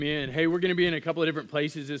Man, hey, we're going to be in a couple of different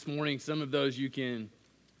places this morning. Some of those you can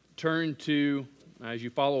turn to as you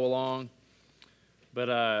follow along.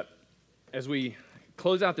 But as we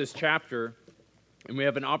close out this chapter, and we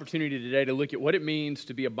have an opportunity today to look at what it means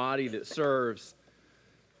to be a body that serves,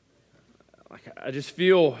 I just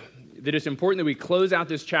feel that it's important that we close out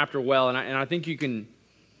this chapter well, and I think you can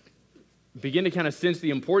begin to kind of sense the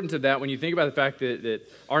importance of that when you think about the fact that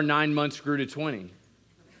our 9 months grew to 20,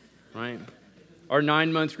 right? Our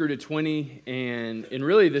 9 months grew to 20, and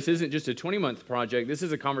really this isn't just a 20-month project. This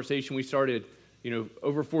is a conversation we started,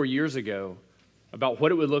 over 4 years ago about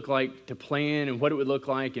what it would look like to plan and what it would look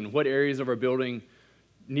like and what areas of our building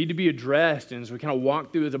need to be addressed. And as we kind of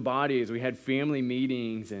walked through as a body, as we had family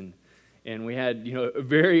meetings and we had,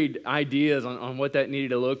 varied ideas on what that needed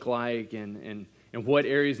to look like and what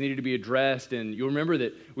areas needed to be addressed. And you'll remember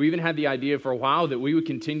that we even had the idea for a while that we would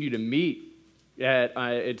continue to meet at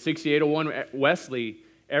 6801 Wesley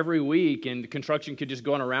every week, and construction could just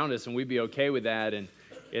go on around us, and we'd be okay with that. And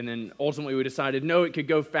then ultimately we decided, no, it could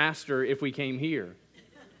go faster if we came here.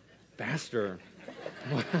 Faster.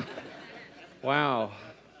 Wow.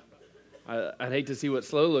 I'd hate to see what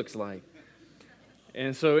slow looks like.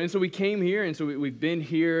 And so we came here, and so we've been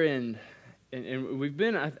here, and we've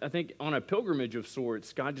been, I think, on a pilgrimage of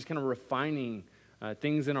sorts. God just kind of refining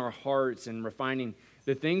things in our hearts and refining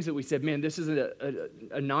the things that we said, man, this is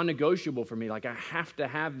a non-negotiable for me. Like, I have to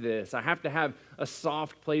have this. I have to have a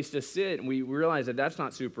soft place to sit. And we realize that that's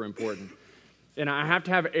not super important. And I have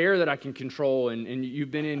to have air that I can control. And you've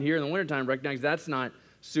been in here in the wintertime, recognize that's not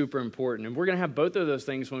super important. And we're going to have both of those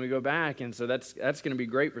things when we go back. And so that's going to be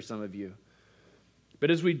great for some of you. But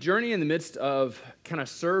as we journey in the midst of kind of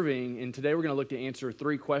serving, and today we're going to look to answer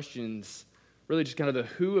 3 questions, really just kind of the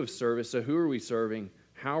who of service. So who are we serving?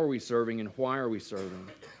 How are we serving, and why are we serving?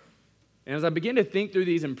 And as I begin to think through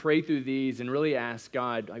these and pray through these and really ask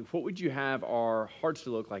God, like, what would you have our hearts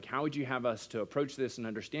to look like? How would you have us to approach this and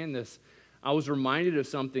understand this? I was reminded of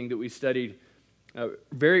something that we studied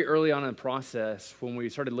very early on in the process when we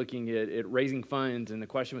started looking at raising funds, and the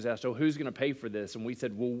question was asked, who's going to pay for this? And we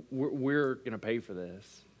said, well, we're going to pay for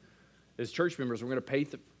this. As church members, we're going to pay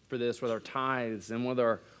for this with our tithes and with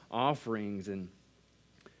our offerings. And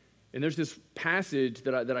there's this passage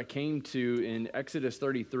that I came to in Exodus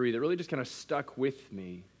 33 that really just kind of stuck with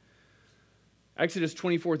me. Exodus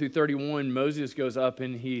 24 through 31, Moses goes up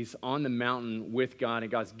and he's on the mountain with God,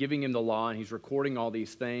 and God's giving him the law, and he's recording all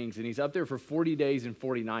these things. And he's up there for 40 days and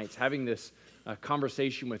 40 nights having this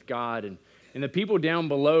conversation with God. And the people down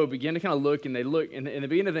below begin to kind of look, and they look, and they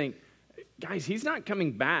begin to think, guys, he's not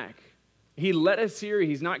coming back. He led us here.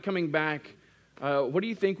 He's not coming back. What do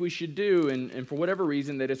you think we should do? And for whatever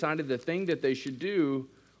reason, they decided the thing that they should do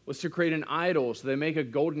was to create an idol. So they make a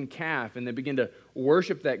golden calf, and they begin to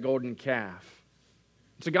worship that golden calf.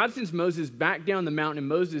 So God sends Moses back down the mountain, and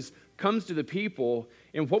Moses comes to the people.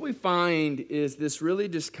 And what we find is this really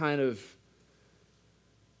just kind of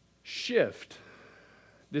shift,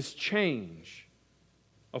 this change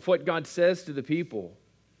of what God says to the people.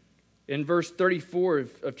 In verse 34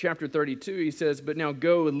 of chapter 32, he says, "But now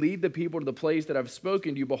go and lead the people to the place that I've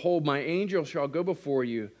spoken to you. Behold, my angel shall go before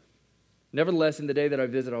you. Nevertheless, in the day that I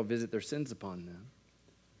visit, I'll visit their sins upon them."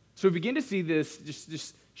 So we begin to see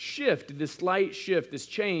this shift, this slight shift, this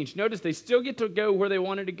change. Notice they still get to go where they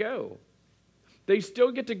wanted to go. They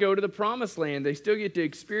still get to go to the promised land. They still get to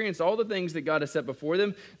experience all the things that God has set before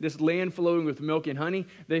them, this land flowing with milk and honey.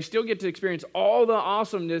 They still get to experience all the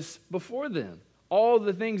awesomeness before them, all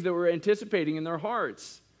the things that we're anticipating in their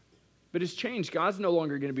hearts. But it's changed. God's no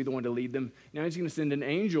longer going to be the one to lead them. Now he's going to send an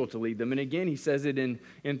angel to lead them. And again, he says it in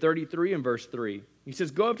 33 and verse 3. He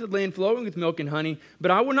says, "Go up to the land flowing with milk and honey,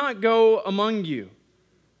 but I will not go among you."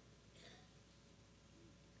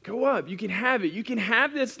 Go up. You can have it. You can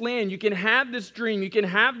have this land. You can have this dream. You can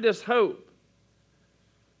have this hope.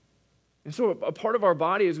 And so a part of our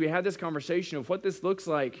body, as we had this conversation of what this looks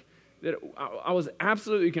like, that I was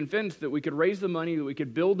absolutely convinced that we could raise the money, that we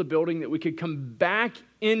could build the building, that we could come back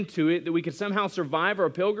into it, that we could somehow survive our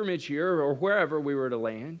pilgrimage here or wherever we were to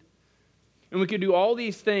land. And we could do all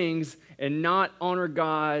these things and not honor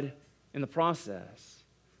God in the process.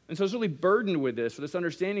 And so I was really burdened with this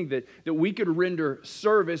understanding that we could render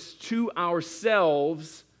service to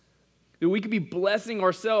ourselves, that we could be blessing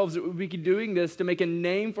ourselves, that we could be doing this to make a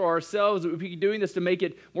name for ourselves, that we could be doing this to make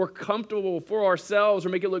it more comfortable for ourselves or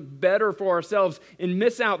make it look better for ourselves, and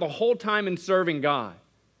miss out the whole time in serving God.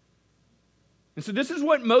 And so this is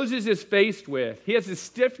what Moses is faced with. He has this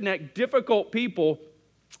stiff-necked, difficult people,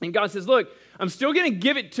 and God says, look, I'm still going to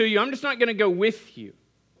give it to you. I'm just not going to go with you.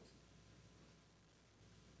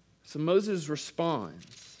 So Moses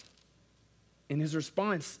responds. And his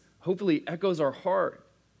response hopefully echoes our heart.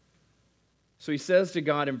 So he says to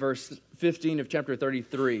God in verse 15 of chapter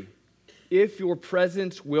 33, if your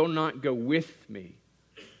presence will not go with me,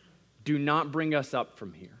 do not bring us up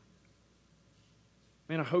from here.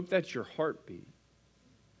 Man, I hope that's your heartbeat.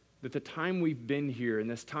 That the time we've been here, in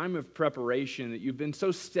this time of preparation, that you've been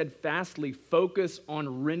so steadfastly focused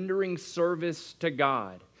on rendering service to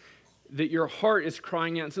God, that your heart is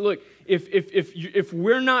crying out and say, look, if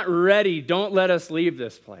we're not ready, don't let us leave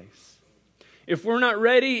this place. If we're not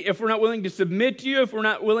ready, if we're not willing to submit to you, if we're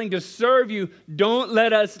not willing to serve you, don't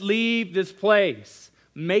let us leave this place.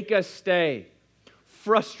 Make us stay.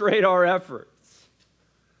 Frustrate our efforts.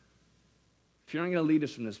 If you're not going to lead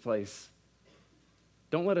us from this place,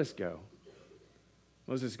 don't let us go.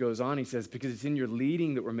 Moses goes on, he says, because it's in your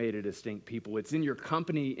leading that we're made a distinct people. It's in your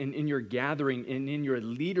company and in your gathering and in your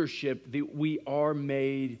leadership that we are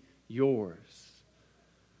made yours.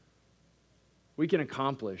 We can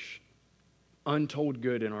accomplish untold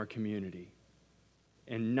good in our community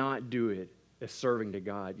and not do it as serving to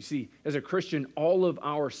God. You see, as a Christian, all of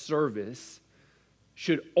our service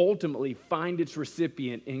should ultimately find its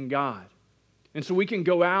recipient in God. And so we can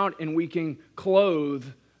go out and we can clothe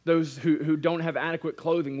those who don't have adequate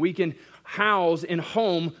clothing. We can house and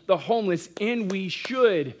home the homeless, and we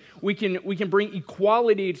should. We can bring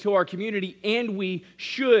equality to our community, and we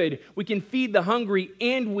should. We can feed the hungry,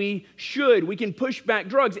 and we should. We can push back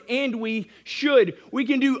drugs, and we should. We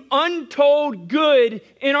can do untold good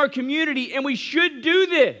in our community, and we should do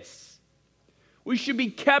this. We should be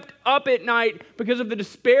kept up at night because of the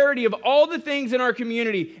disparity of all the things in our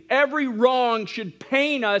community. Every wrong should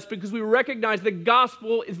pain us because we recognize the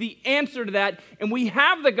gospel is the answer to that, and we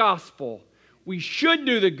have the gospel. We should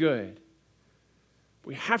do the good.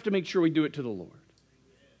 We have to make sure we do it to the Lord.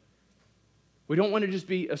 We don't want to just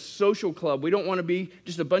be a social club. We don't want to be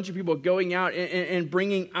just a bunch of people going out and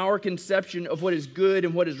bringing our conception of what is good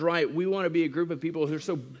and what is right. We want to be a group of people who are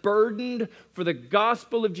so burdened for the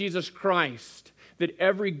gospel of Jesus Christ that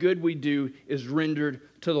every good we do is rendered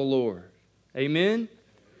to the Lord. Amen?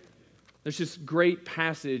 There's this great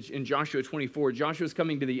passage in Joshua 24. Joshua's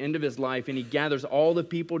coming to the end of his life, and he gathers all the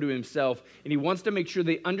people to himself, and he wants to make sure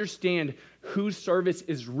they understand whose service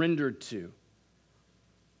is rendered to.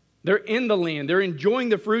 They're in the land. They're enjoying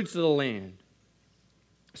the fruits of the land.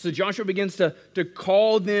 So Joshua begins to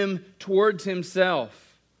call them towards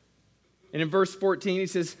himself. And in verse 14, he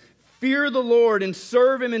says, fear the Lord and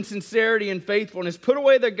serve him in sincerity and faithfulness. Put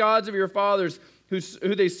away the gods of your fathers who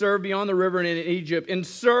they served beyond the river and in Egypt, and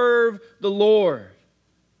serve the Lord.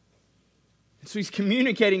 And so he's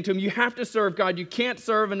communicating to him, you have to serve God. You can't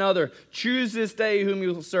serve another. Choose this day whom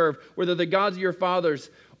you will serve, whether the gods of your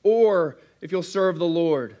fathers or if you'll serve the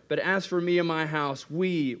Lord. But as for me and my house,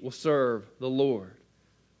 we will serve the Lord.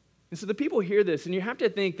 And so the people hear this, and you have to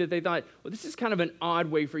think that they thought, well, this is kind of an odd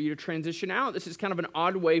way for you to transition out. This is kind of an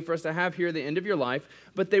odd way for us to have here at the end of your life.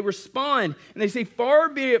 But they respond, and they say, far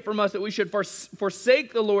be it from us that we should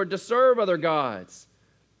forsake the Lord to serve other gods.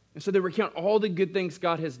 And so they recount all the good things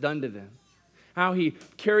God has done to them. How he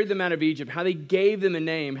carried them out of Egypt, how he gave them a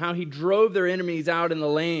name, how he drove their enemies out in the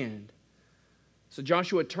land. So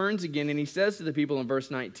Joshua turns again, and he says to the people in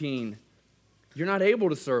verse 19, you're not able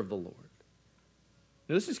to serve the Lord.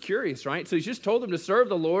 Now, this is curious, right? So he's just told them to serve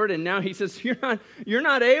the Lord, and now he says, you're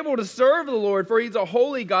not able to serve the Lord, for he's a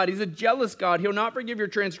holy God. He's a jealous God. He'll not forgive your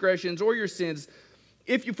transgressions or your sins.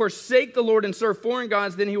 If you forsake the Lord and serve foreign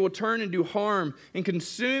gods, then he will turn and do harm and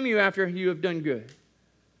consume you after you have done good.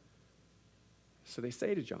 So they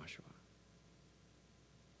say to Joshua,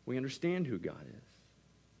 we understand who God is.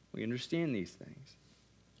 We understand these things.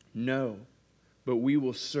 No, but we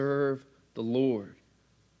will serve the Lord.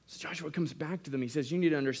 So Joshua comes back to them. He says, you need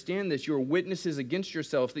to understand this. You are witnesses against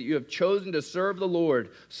yourselves that you have chosen to serve the Lord,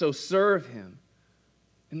 so serve him.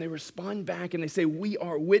 And they respond back and they say, we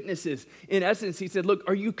are witnesses. In essence, he said, look,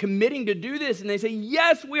 are you committing to do this? And they say,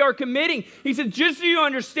 yes, we are committing. He said, just so you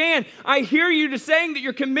understand, I hear you just saying that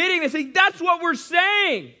you're committing. They say, that's what we're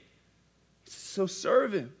saying. He says, so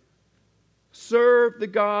serve him. Serve the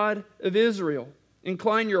God of Israel.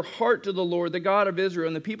 Incline your heart to the Lord, the God of Israel.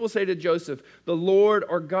 And the people say to Joseph, the Lord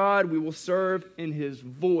our God we will serve, in his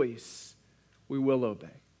voice we will obey.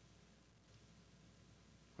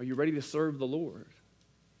 Are you ready to serve the Lord?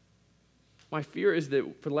 My fear is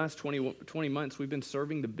that for the last 20 months we've been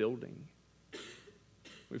serving the building.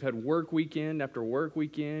 We've had work weekend after work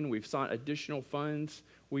weekend. We've sought additional funds.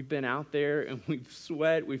 We've been out there and we've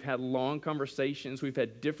sweat. We've had long conversations. We've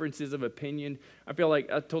had differences of opinion. I feel like,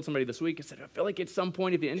 I told somebody this week, I said, I feel like at some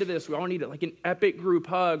point at the end of this, we all need like an epic group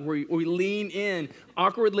hug where we lean in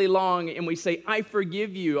awkwardly long and we say, I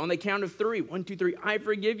forgive you. On the count of 3, 1, 2, 3, I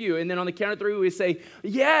forgive you. And then on the count of 3, we say,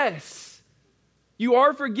 yes, you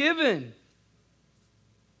are forgiven.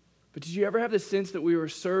 But did you ever have the sense that we were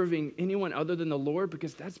serving anyone other than the Lord?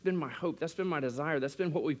 Because that's been my hope. That's been my desire. That's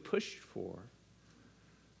been what we've pushed for.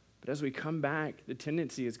 But as we come back, the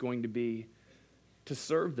tendency is going to be to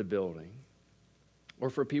serve the building or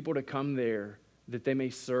for people to come there that they may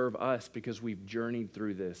serve us because we've journeyed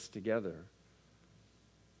through this together.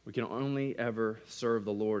 We can only ever serve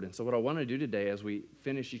the Lord. And so what I want to do today as we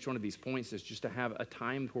finish each one of these points is just to have a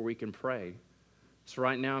time where we can pray. So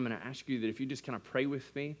right now I'm going to ask you that if you just kind of pray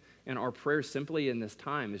with me, and our prayer simply in this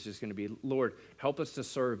time is just going to be, Lord, help us to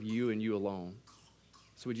serve you and you alone.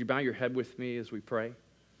 So would you bow your head with me as we pray?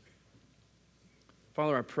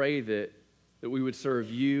 Father, I pray that we would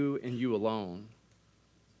serve you and you alone.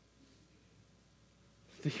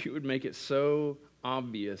 That you would make it so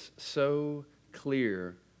obvious, so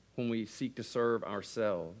clear when we seek to serve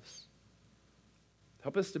ourselves.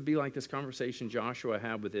 Help us to be like this conversation Joshua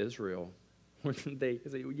had with Israel. Where they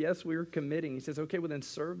say, yes, we're committing. He says, okay, well then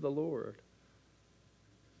serve the Lord.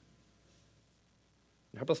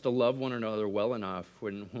 Help us to love one another well enough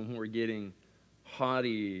when we're getting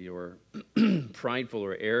haughty or prideful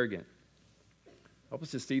or arrogant. Help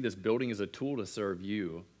us to see this building as a tool to serve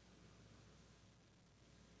you.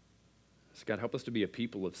 So God, help us to be a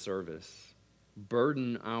people of service.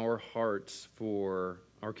 Burden our hearts for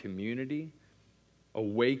our community.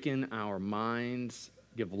 Awaken our minds.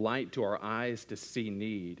 Give light to our eyes to see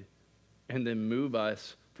need, and then move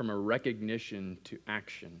us from a recognition to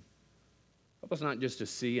action. Help us not just to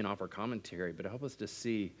see and offer commentary, but help us to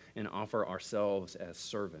see and offer ourselves as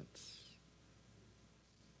servants.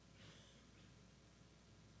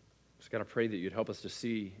 So God, I pray that you'd help us to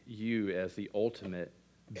see you as the ultimate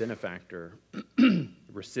benefactor,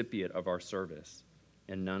 recipient of our service,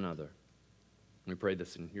 and none other. We pray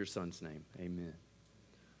this in your Son's name. Amen.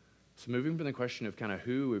 So moving from the question of kind of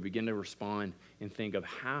who, we begin to respond and think of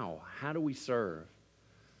how. How do we serve?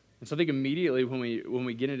 And so I think immediately when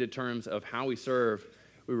we get into terms of how we serve,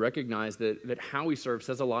 we recognize that how we serve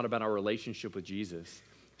says a lot about our relationship with Jesus.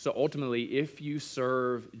 So ultimately, if you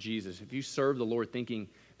serve Jesus, if you serve the Lord thinking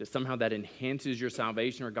that somehow that enhances your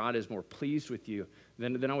salvation or God is more pleased with you,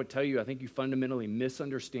 then I would tell you, I think you fundamentally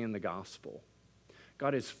misunderstand the gospel.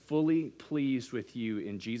 God is fully pleased with you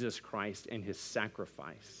in Jesus Christ and his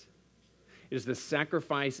sacrifice. It is the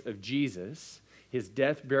sacrifice of Jesus, his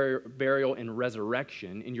death, burial, and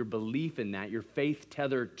resurrection, and your belief in that, your faith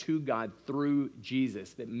tethered to God through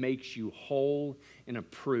Jesus that makes you whole and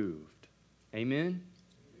approved. Amen?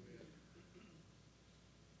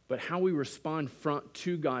 But how we respond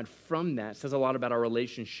to God from that says a lot about our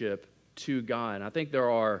relationship to God. And I think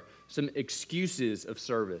there are some excuses of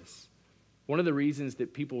service. One of the reasons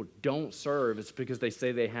that people don't serve is because they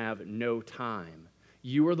say they have no time.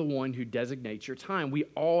 You are the one who designates your time. We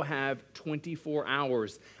all have 24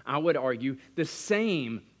 hours. I would argue the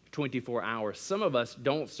same 24 hours. Some of us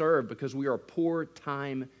don't serve because we are poor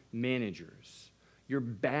time managers. You're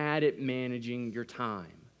bad at managing your time.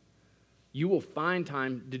 You will find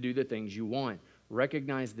time to do the things you want.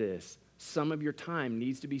 Recognize this. Some of your time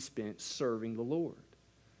needs to be spent serving the Lord.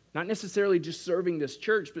 Not necessarily just serving this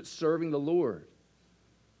church, but serving the Lord.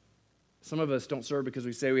 Some of us don't serve because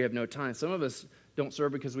we say we have no time. Some of us don't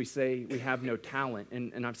serve because we say we have no talent.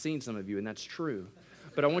 And I've seen some of you, and that's true.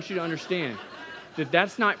 But I want you to understand that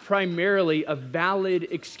that's not primarily a valid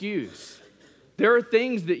excuse. There are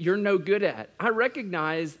things that you're no good at. I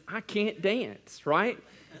recognize I can't dance, right?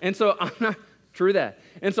 And so I'm not, true that.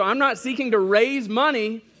 And so I'm not seeking to raise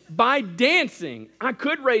money by dancing. I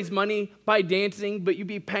could raise money by dancing, but you'd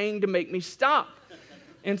be paying to make me stop.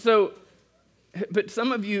 And so, but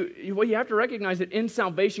some of you, well, you have to recognize that in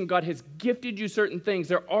salvation, God has gifted you certain things.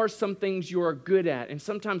 There are some things you are good at. And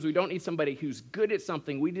sometimes we don't need somebody who's good at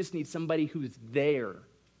something. We just need somebody who's there.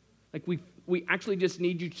 Like we actually just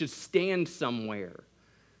need you to stand somewhere.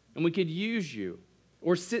 And we could use you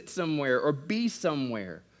or sit somewhere or be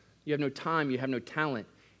somewhere. You have no time, you have no talent,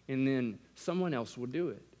 and then someone else will do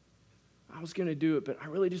it. I was going to do it, but I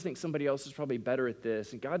really just think somebody else is probably better at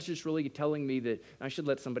this. And God's just really telling me that I should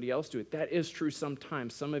let somebody else do it. That is true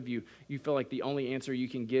sometimes. Some of you feel like the only answer you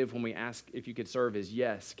can give when we ask if you could serve is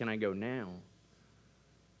yes, can I go now?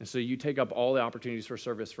 And so you take up all the opportunities for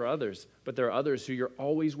service for others, but there are others who you're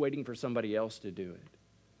always waiting for somebody else to do it.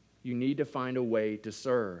 you need to find a way to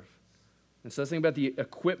serve. And so let's think about the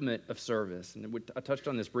equipment of service. And I touched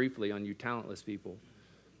on this briefly on you talentless people.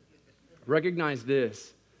 Recognize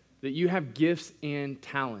this, that you have gifts and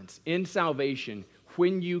talents. In salvation,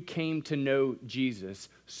 when you came to know Jesus,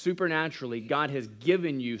 supernaturally, God has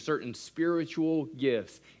given you certain spiritual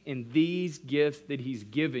gifts. And these gifts that he's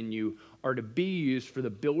given you are to be used for the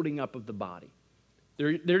building up of the body.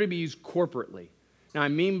 They're to be used corporately. Now, I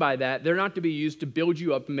mean by that, they're not to be used to build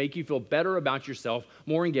you up and make you feel better about yourself,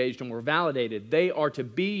 more engaged and more validated. They are to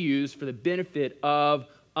be used for the benefit of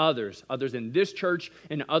others in this church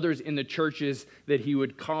and others in the churches that he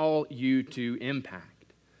would call you to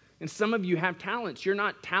impact. And some of you have talents. You're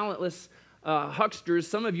not talentless hucksters.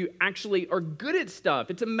 Some of you actually are good at stuff.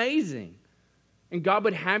 It's amazing. And God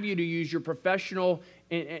would have you to use your professional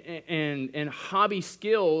and hobby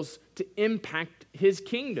skills to impact his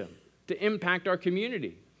kingdom, to impact our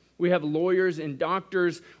community. We have lawyers and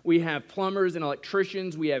doctors. We have plumbers and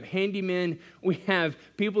electricians. We have handymen. We have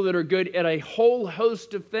people that are good at a whole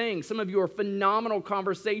host of things. Some of you are phenomenal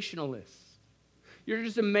conversationalists. You're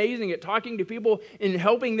just amazing at talking to people and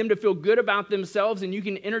helping them to feel good about themselves, and you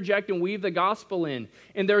can interject and weave the gospel in.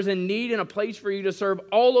 And there's a need and a place for you to serve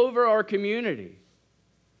all over our community.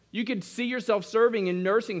 You could see yourself serving in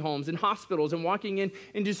nursing homes and hospitals and walking in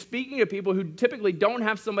and just speaking to people who typically don't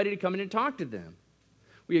have somebody to come in and talk to them.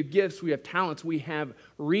 We have gifts, we have talents, we have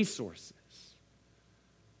resources.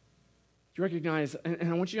 You recognize, and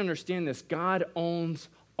I want you to understand this, God owns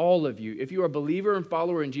all of you. If you are a believer and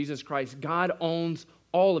follower in Jesus Christ, God owns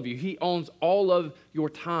all of you. He owns all of your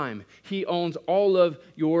time. He owns all of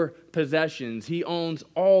your possessions. He owns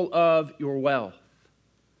all of your wealth.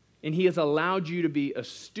 And he has allowed you to be a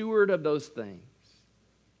steward of those things.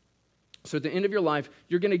 So at the end of your life,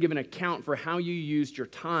 you're going to give an account for how you used your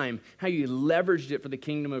time, how you leveraged it for the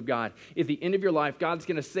kingdom of God. At the end of your life, God's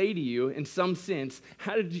going to say to you, in some sense,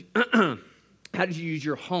 how did you use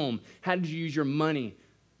your home? How did you use your money?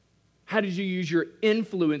 How did you use your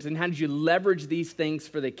influence? And how did you leverage these things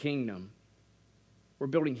for the kingdom? We're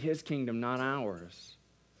building his kingdom, not ours.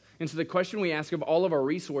 And so the question we ask of all of our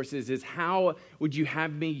resources is, how would you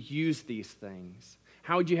have me use these things?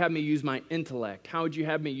 How would you have me use my intellect? How would you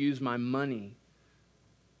have me use my money?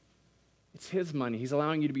 It's his money. He's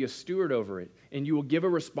allowing you to be a steward over it. And you will give a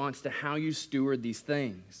response to how you steward these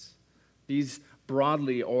things. These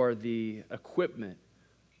broadly are the equipment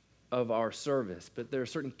of our service, but there are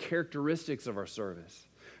certain characteristics of our service.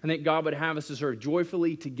 I think God would have us to serve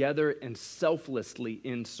joyfully together and selflessly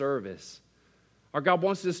in service. Our God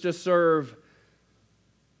wants us to serve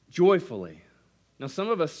joyfully. Now, some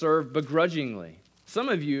of us serve begrudgingly. Some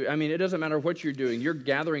of you, it doesn't matter what you're doing. You're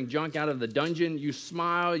gathering junk out of the dungeon. You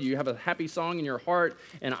smile. You have a happy song in your heart,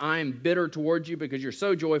 and I'm bitter towards you because you're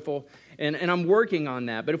so joyful, and I'm working on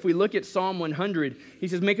that. But if we look at Psalm 100, he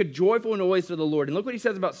says, make a joyful noise to the Lord. And look what he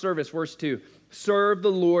says about service, verse 2. Serve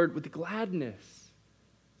the Lord with gladness.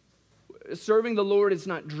 Serving the Lord is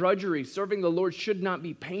not drudgery. Serving the Lord should not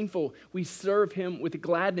be painful. We serve him with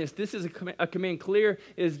gladness. This is a command clear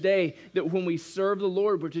as day that when we serve the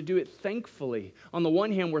Lord, we're to do it thankfully. On the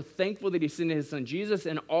one hand, we're thankful that he sent his son Jesus,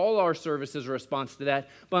 and all our service is a response to that.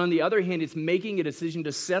 But on the other hand, it's making a decision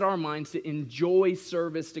to set our minds to enjoy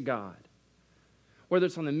service to God. Whether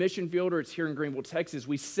it's on the mission field or it's here in Greenville, Texas,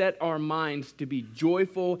 we set our minds to be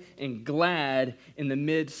joyful and glad in the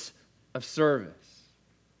midst of service.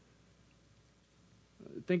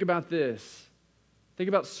 Think about this. Think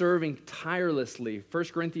about serving tirelessly. 1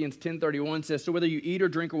 Corinthians 10:31 says, so whether you eat or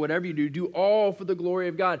drink or whatever you do all for the glory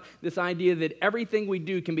of God. This idea that everything we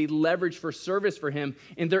do can be leveraged for service for him,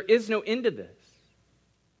 and there is no end to this.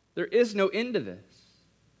 There is no end to this.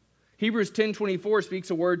 Hebrews 10:24 speaks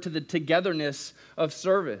a word to the togetherness of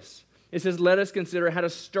service. It says, let us consider how to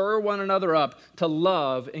stir one another up to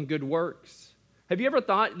love and good works. Have you ever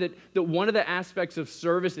thought that one of the aspects of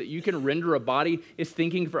service that you can render a body is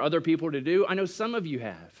thinking for other people to do? I know some of you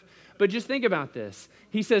have. But just think about this.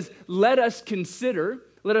 He says, let us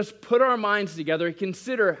put our minds together,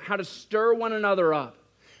 consider how to stir one another up.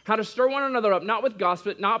 How to stir one another up, not with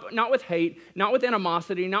gossip, not with hate, not with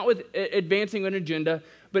animosity, not with advancing an agenda,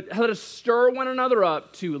 but how to stir one another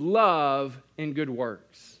up to love and good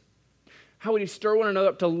works. How would he stir one another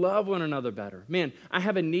up to love one another better? Man, I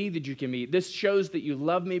have a need that you can meet. This shows that you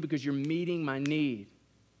love me because you're meeting my need.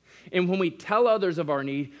 And when we tell others of our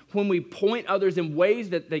need, when we point others in ways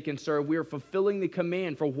that they can serve, we are fulfilling the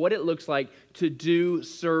command for what it looks like to do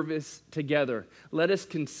service together. Let us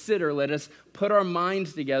put our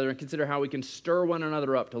minds together and consider how we can stir one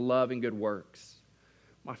another up to love and good works.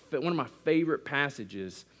 One of my favorite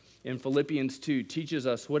passages in Philippians 2 teaches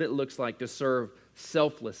us what it looks like to serve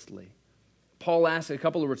selflessly. Paul asks a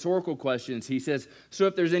couple of rhetorical questions. He says, so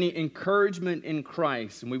if there's any encouragement in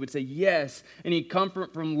Christ, and we would say yes. Any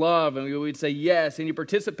comfort from love, and we would say yes. Any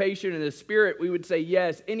participation in the Spirit, we would say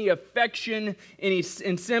yes. Any affection, any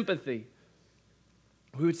sympathy,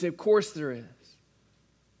 we would say, of course there is.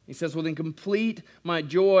 He says, well, then complete my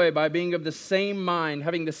joy by being of the same mind,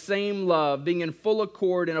 having the same love, being in full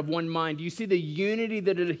accord and of one mind. Do you see the unity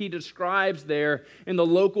that he describes there in the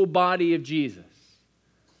local body of Jesus?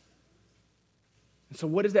 And so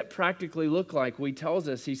what does that practically look like? Well, he tells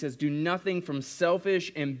us, he says, do nothing from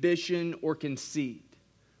selfish ambition or conceit.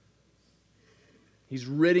 He's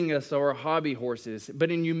ridding us of our hobby horses. But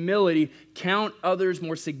in humility, count others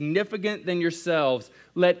more significant than yourselves.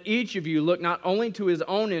 Let each of you look not only to his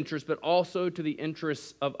own interests, but also to the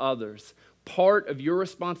interests of others. Part of your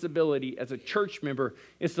responsibility as a church member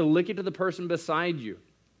is to look into the person beside you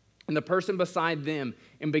and the person beside them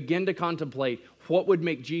and begin to contemplate what would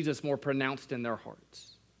make Jesus more pronounced in their hearts.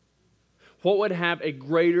 What would have a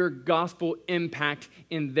greater gospel impact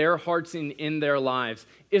in their hearts and in their lives?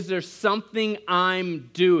 Is there something I'm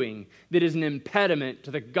doing that is an impediment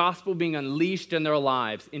to the gospel being unleashed in their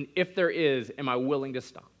lives? And if there is, am I willing to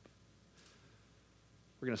stop?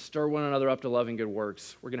 We're going to stir one another up to love and good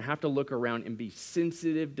works. We're going to have to look around and be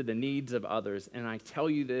sensitive to the needs of others. And I tell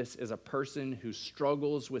you this as a person who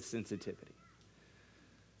struggles with sensitivity.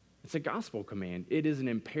 It's a gospel command. It is an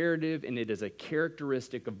imperative and it is a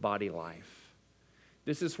characteristic of body life.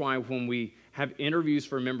 This is why when we have interviews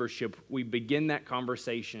for membership, we begin that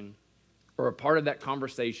conversation, or a part of that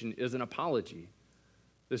conversation is an apology.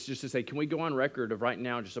 This is just to say, can we go on record of right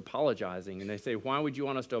now just apologizing? And they say, why would you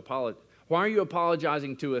want us to apologize? Why are you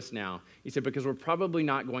apologizing to us now? He said, because we're probably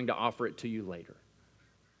not going to offer it to you later.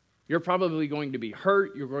 You're probably going to be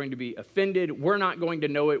hurt. You're going to be offended. We're not going to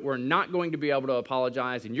know it. We're not going to be able to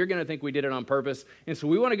apologize. And you're going to think we did it on purpose. And so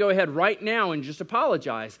we want to go ahead right now and just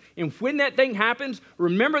apologize. And when that thing happens,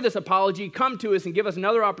 remember this apology, come to us and give us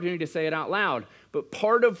another opportunity to say it out loud. But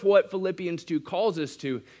part of what Philippians 2 calls us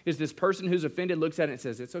to is this person who's offended looks at it and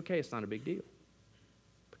says, it's okay, it's not a big deal.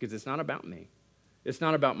 Because it's not about me. It's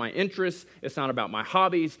not about my interests. It's not about my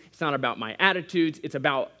hobbies. It's not about my attitudes. It's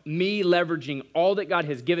about me leveraging all that God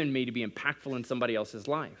has given me to be impactful in somebody else's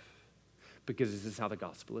life. Because this is how the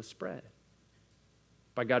gospel is spread.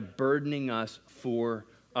 By God burdening us for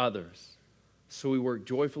others. So we work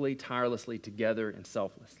joyfully, tirelessly, together, and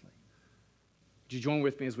selflessly. Would you join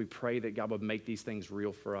with me as we pray that God would make these things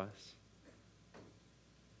real for us?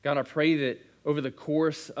 God, I pray that over the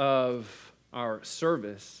course of our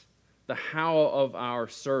service, the how of our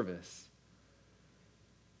service,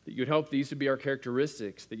 that you would help these to be our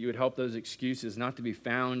characteristics, that you would help those excuses not to be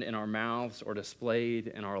found in our mouths or displayed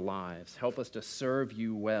in our lives. Help us to serve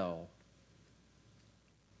you well,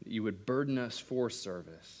 that you would burden us for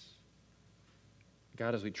service.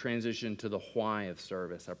 God, as we transition to the why of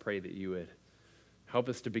service, I pray that you would help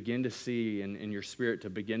us to begin to see and in your Spirit to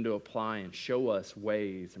begin to apply and show us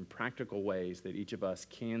ways and practical ways that each of us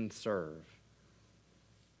can serve.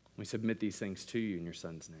 We submit these things to you in your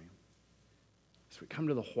Son's name. So we come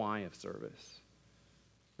to the why of service.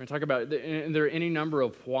 We're going to talk about, and there are any number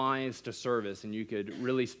of whys to service, and you could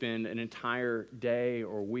really spend an entire day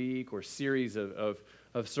or week or series of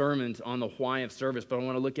sermons on the why of service, but I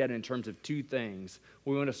want to look at it in terms of two things.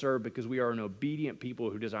 We want to serve because we are an obedient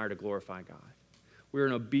people who desire to glorify God. We are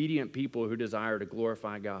an obedient people who desire to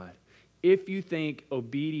glorify God. If you think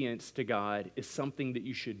obedience to God is something that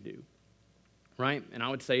you should do, right? And I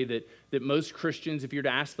would say that most Christians, if you were to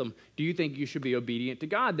ask them, do you think you should be obedient to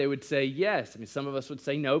God? They would say yes. I mean, some of us would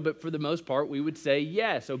say no, but for the most part, we would say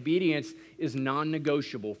yes. Obedience is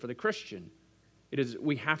non-negotiable for the Christian.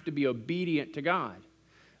 We have to be obedient to God.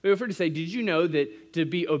 We prefer to say, did you know that to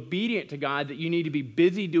be obedient to God, that you need to be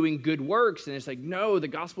busy doing good works? And it's like, no, the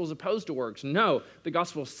gospel is opposed to works. No, the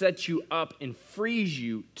gospel sets you up and frees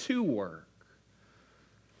you to work.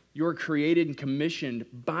 You're created and commissioned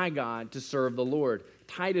by God to serve the Lord.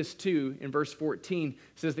 Titus 2 in verse 14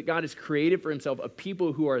 says that God has created for himself a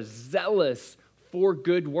people who are zealous for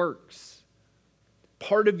good works.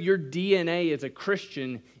 Part of your DNA as a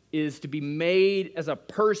Christian is to be made as a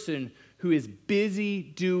person who is busy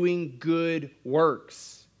doing good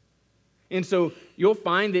works. And so you'll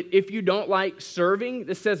find that if you don't like serving,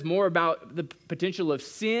 this says more about the potential of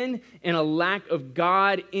sin and a lack of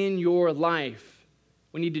God in your life.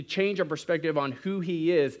 We need to change our perspective on who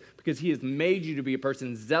he is because he has made you to be a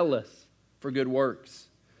person zealous for good works.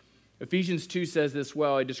 Ephesians 2 says this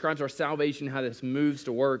well. It describes our salvation, how this moves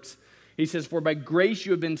to works. He says, for by grace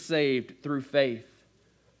you have been saved through faith.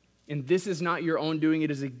 And this is not your own doing. It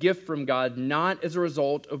is a gift from God, not as a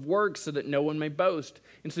result of works, so that no one may boast.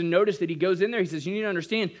 And so notice that he goes in there. He says, you need to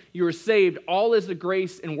understand, you are saved. All is the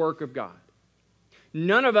grace and work of God.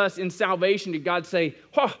 None of us in salvation did God say,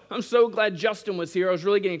 oh, I'm so glad Justin was here. I was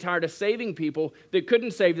really getting tired of saving people that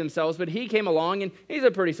couldn't save themselves, but he came along and he's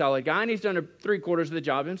a pretty solid guy and he's done 3/4 of the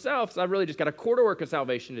job himself. So I've really just got a quarter work of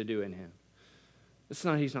salvation to do in him.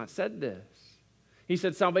 He's not said this. He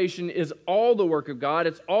said salvation is all the work of God.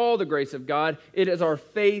 It's all the grace of God. It is our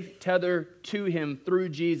faith tethered to him through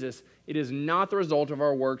Jesus. It is not the result of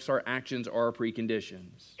our works, our actions, or our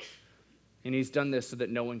preconditions. And he's done this so that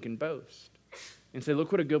no one can boast. And say,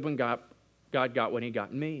 look what a good one God got when he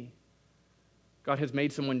got me. God has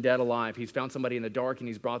made someone dead alive. He's found somebody in the dark and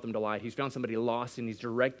he's brought them to light. He's found somebody lost and he's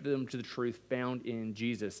directed them to the truth found in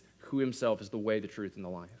Jesus, who himself is the way, the truth, and the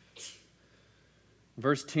life.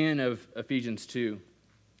 Verse 10 of Ephesians 2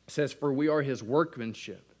 says, for we are his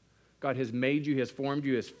workmanship. God has made you, has formed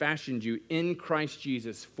you, has fashioned you in Christ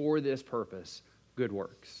Jesus for this purpose, good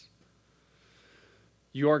works.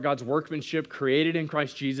 You are God's workmanship created in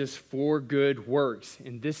Christ Jesus for good works.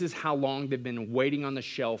 And this is how long they've been waiting on the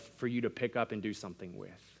shelf for you to pick up and do something with.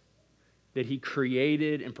 That he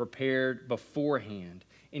created and prepared beforehand.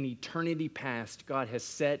 In eternity past, God has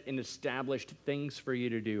set and established things for you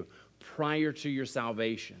to do prior to your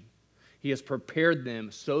salvation. He has prepared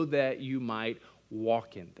them so that you might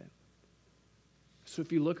walk in them. So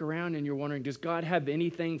if you look around and you're wondering, does God have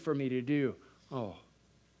anything for me to do? Oh,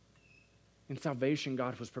 in salvation,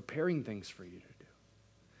 God was preparing things for you to do.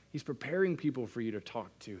 He's preparing people for you to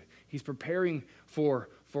talk to. He's preparing for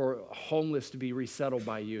homeless to be resettled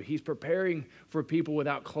by you. He's preparing for people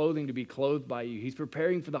without clothing to be clothed by you. He's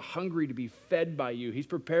preparing for the hungry to be fed by you. He's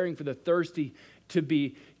preparing for the thirsty to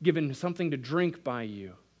be given something to drink by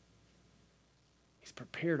you. He's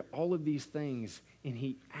prepared all of these things, and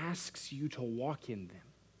he asks you to walk in them.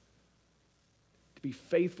 To be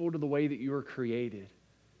faithful to the way that you were created.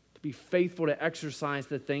 Be faithful to exercise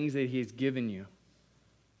the things that he has given you.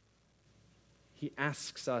 He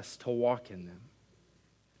asks us to walk in them.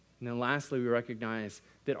 And then lastly, we recognize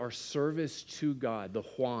that our service to God, the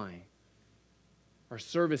why, our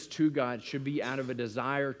service to God should be out of a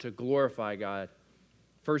desire to glorify God.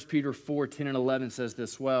 1 Peter 4, 10 and 11 says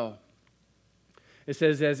this well. It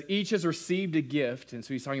says, as each has received a gift, and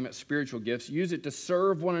so he's talking about spiritual gifts, use it to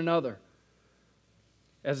serve one another.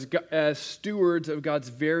 As stewards of God's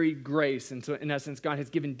varied grace. And so in essence, God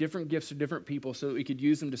has given different gifts to different people so that we could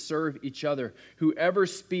use them to serve each other. Whoever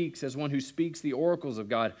speaks as one who speaks the oracles of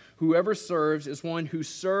God. Whoever serves is one who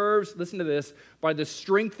serves, listen to this, by the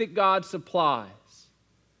strength that God supplies.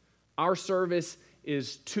 Our service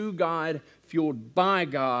is to God, fueled by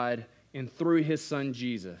God, and through his son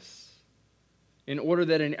Jesus. In order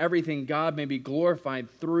that in everything God may be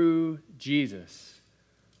glorified through Jesus.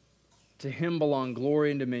 To him belong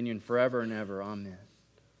glory and dominion forever and ever. Amen.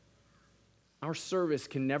 Our service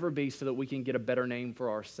can never be so that we can get a better name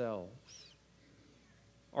for ourselves.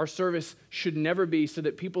 Our service should never be so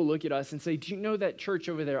that people look at us and say, do you know that church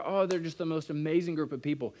over there? Oh, they're just the most amazing group of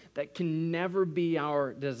people. That can never be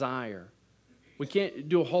our desire. We can't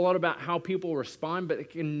do a whole lot about how people respond, but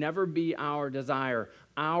it can never be our desire.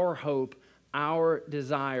 Our hope, our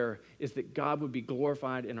desire is that God would be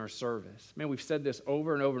glorified in our service. Man, we've said this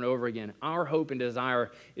over and over and over again. Our hope and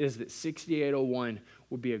desire is that 6801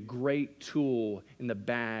 would be a great tool in the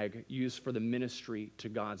bag used for the ministry to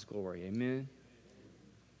God's glory. Amen?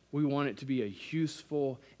 We want it to be a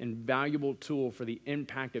useful and valuable tool for the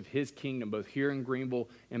impact of his kingdom, both here in Greenville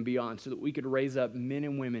and beyond, so that we could raise up men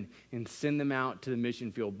and women and send them out to the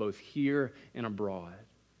mission field, both here and abroad.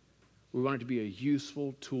 We want it to be a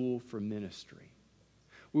useful tool for ministry.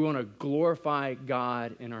 We want to glorify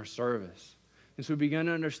God in our service. And so we begin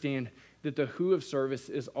to understand that the who of service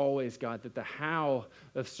is always God, that the how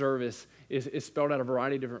of service is spelled out a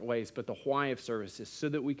variety of different ways, but the why of service is so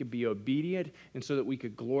that we could be obedient and so that we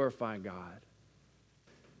could glorify God.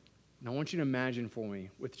 And I want you to imagine for me,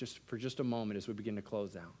 for just a moment as we begin to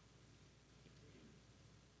close out.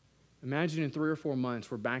 Imagine in 3 or 4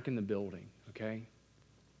 months we're back in the building, okay?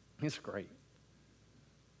 It's great.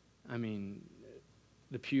 I mean,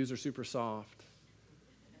 the pews are super soft.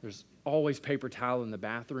 There's always paper towel in the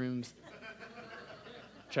bathrooms.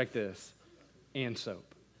 Check this. And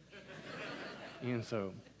soap. And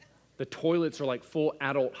soap. The toilets are like full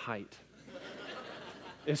adult height.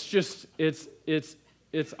 It's just, it's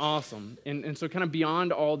awesome. And so kind of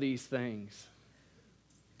beyond all these things,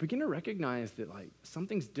 begin to recognize that like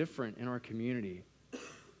something's different in our community.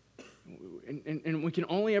 And we can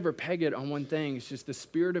only ever peg it on one thing. It's just the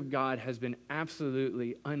Spirit of God has been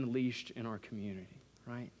absolutely unleashed in our community,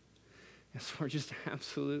 right? And so we're just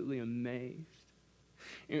absolutely amazed.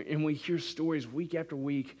 And we hear stories week after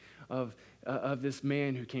week of this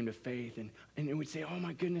man who came to faith. And we'd say, oh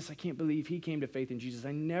my goodness, I can't believe he came to faith in Jesus.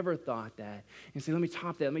 I never thought that. And say, let me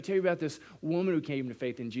top that. Let me tell you about this woman who came to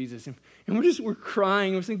faith in Jesus. And we're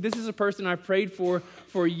crying. We're saying, this is a person I prayed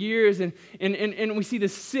for years. And we see the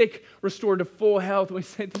sick restored to full health. And we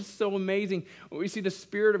say, this is so amazing. We see the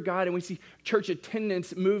Spirit of God, and we see church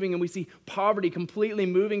attendance moving, and we see poverty completely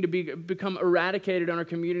moving to become eradicated in our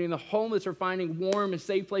community. And the homeless are finding warm and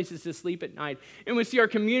safe places to sleep at night. And we see our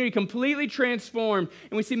community completely transformed.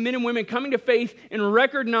 And we see men and women coming to faith in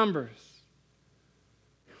record numbers.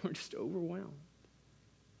 We're just overwhelmed.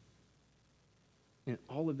 And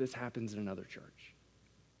all of this happens in another church.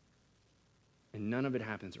 And none of it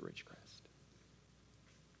happens at Ridgecrest.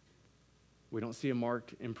 We don't see a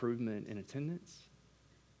marked improvement in attendance.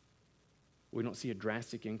 We don't see a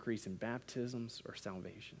drastic increase in baptisms or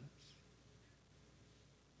salvations.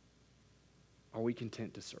 Are we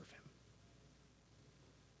content to serve him?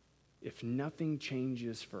 If nothing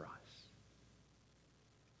changes for us,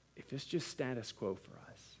 if it's just status quo for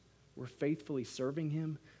us, we're faithfully serving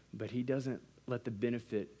him, but he doesn't let the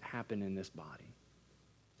benefit happen in this body.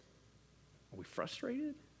 Are we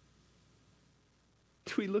frustrated?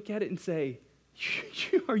 Do we look at it and say,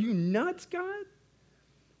 are you nuts, God?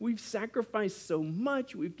 We've sacrificed so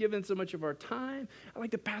much. We've given so much of our time. I like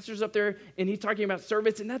the pastor's up there, and he's talking about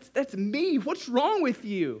service, and that's me. What's wrong with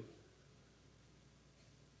you?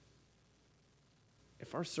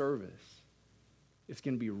 If our service is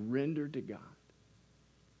going to be rendered to God,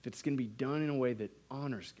 if it's going to be done in a way that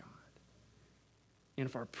honors God, and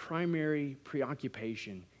if our primary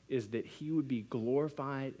preoccupation is that he would be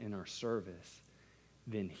glorified in our service,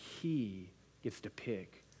 then he gets to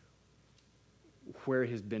pick where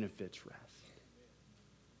his benefits rest.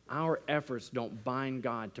 Our efforts don't bind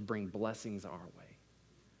God to bring blessings our way.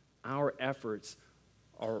 Our efforts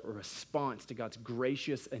are a response to God's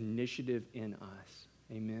gracious initiative in us.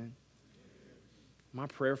 Amen. My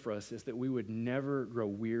prayer for us is that we would never grow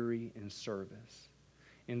weary in service,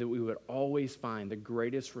 and that we would always find the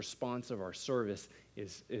greatest response of our service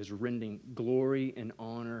is rendering glory and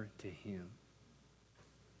honor to him,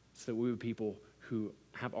 so that we would be people who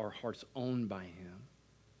have our hearts owned by him.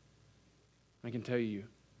 I can tell you,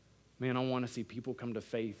 man, I want to see people come to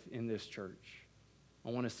faith in this church. I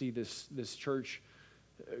want to see this church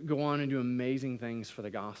go on and do amazing things for the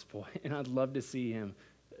gospel. And I'd love to see him.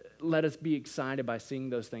 Let us be excited by seeing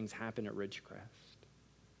those things happen at Ridgecrest.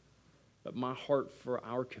 But my heart for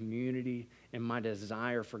our community and my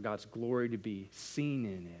desire for God's glory to be seen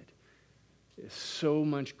in it is so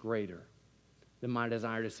much greater than my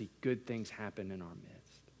desire to see good things happen in our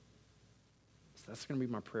midst. So that's going to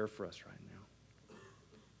be my prayer for us right now.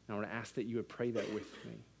 And I want to ask that you would pray that with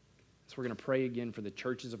me. So we're going to pray again for the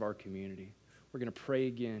churches of our community. We're going to pray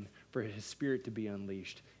again for his Spirit to be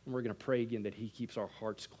unleashed. And we're going to pray again that he keeps our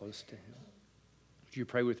hearts close to him. Would you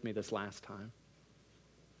pray with me this last time?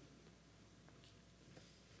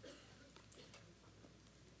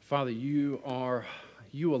 Father, you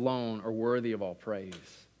alone are worthy of all praise.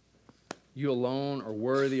 You alone are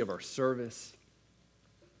worthy of our service.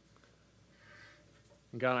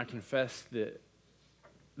 And God, I confess that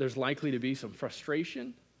there's likely to be some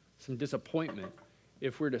frustration, some disappointment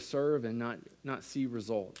if we're to serve and not see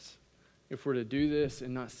results. If we're to do this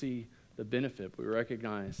and not see the benefit, we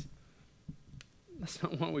recognize that's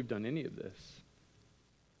not why we've done any of this.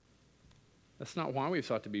 That's not why we've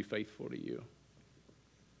sought to be faithful to you.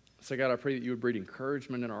 So God, I pray that you would breed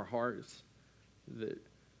encouragement in our hearts, that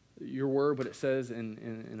your word, what it says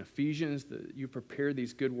in Ephesians, that you prepare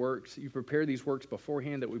these good works. You prepare these works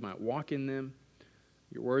beforehand that we might walk in them.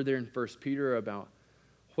 Your word there in 1 Peter about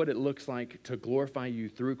what it looks like to glorify you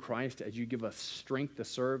through Christ as you give us strength to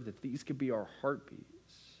serve, that these could be our heartbeats.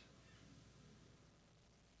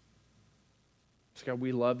 So God,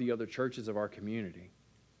 we love the other churches of our community.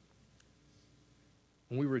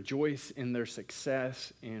 And we rejoice in their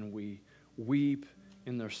success, and we weep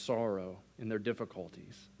in their sorrow, in their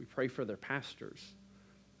difficulties. We pray for their pastors.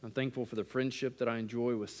 I'm thankful for the friendship that I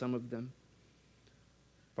enjoy with some of them.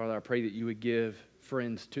 Father, I pray that you would give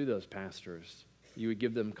friends to those pastors. You would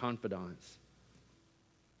give them confidants.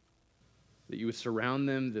 That you would surround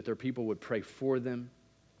them, that their people would pray for them.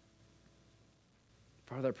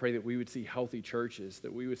 Father, I pray that we would see healthy churches,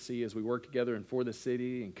 that we would see as we work together in For the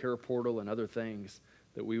City and Care Portal and other things,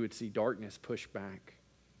 that we would see darkness pushed back.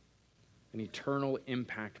 An eternal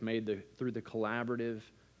impact made through the collaborative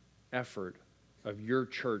effort of your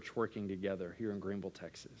church working together here in Greenville,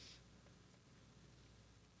 Texas.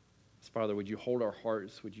 So, Father, would you hold our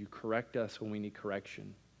hearts? Would you correct us when we need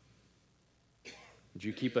correction? Would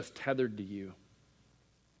you keep us tethered to you?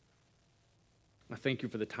 I thank you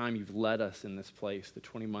for the time you've led us in this place, the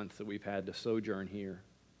 20 months that we've had to sojourn here.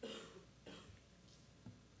 I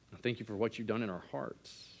thank you for what you've done in our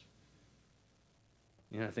hearts.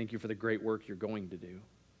 And I thank you for the great work you're going to do.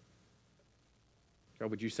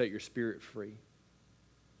 God, would you set your Spirit free?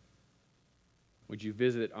 Would you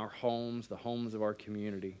visit our homes, the homes of our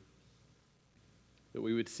community, that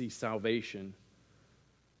we would see salvation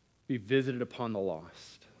be visited upon the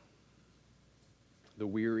lost, the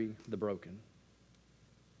weary, the broken.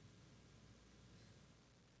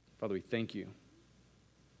 Father, we thank you.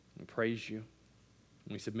 We praise you.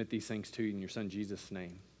 And we submit these things to you in your Son Jesus'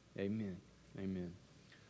 name. Amen. Amen.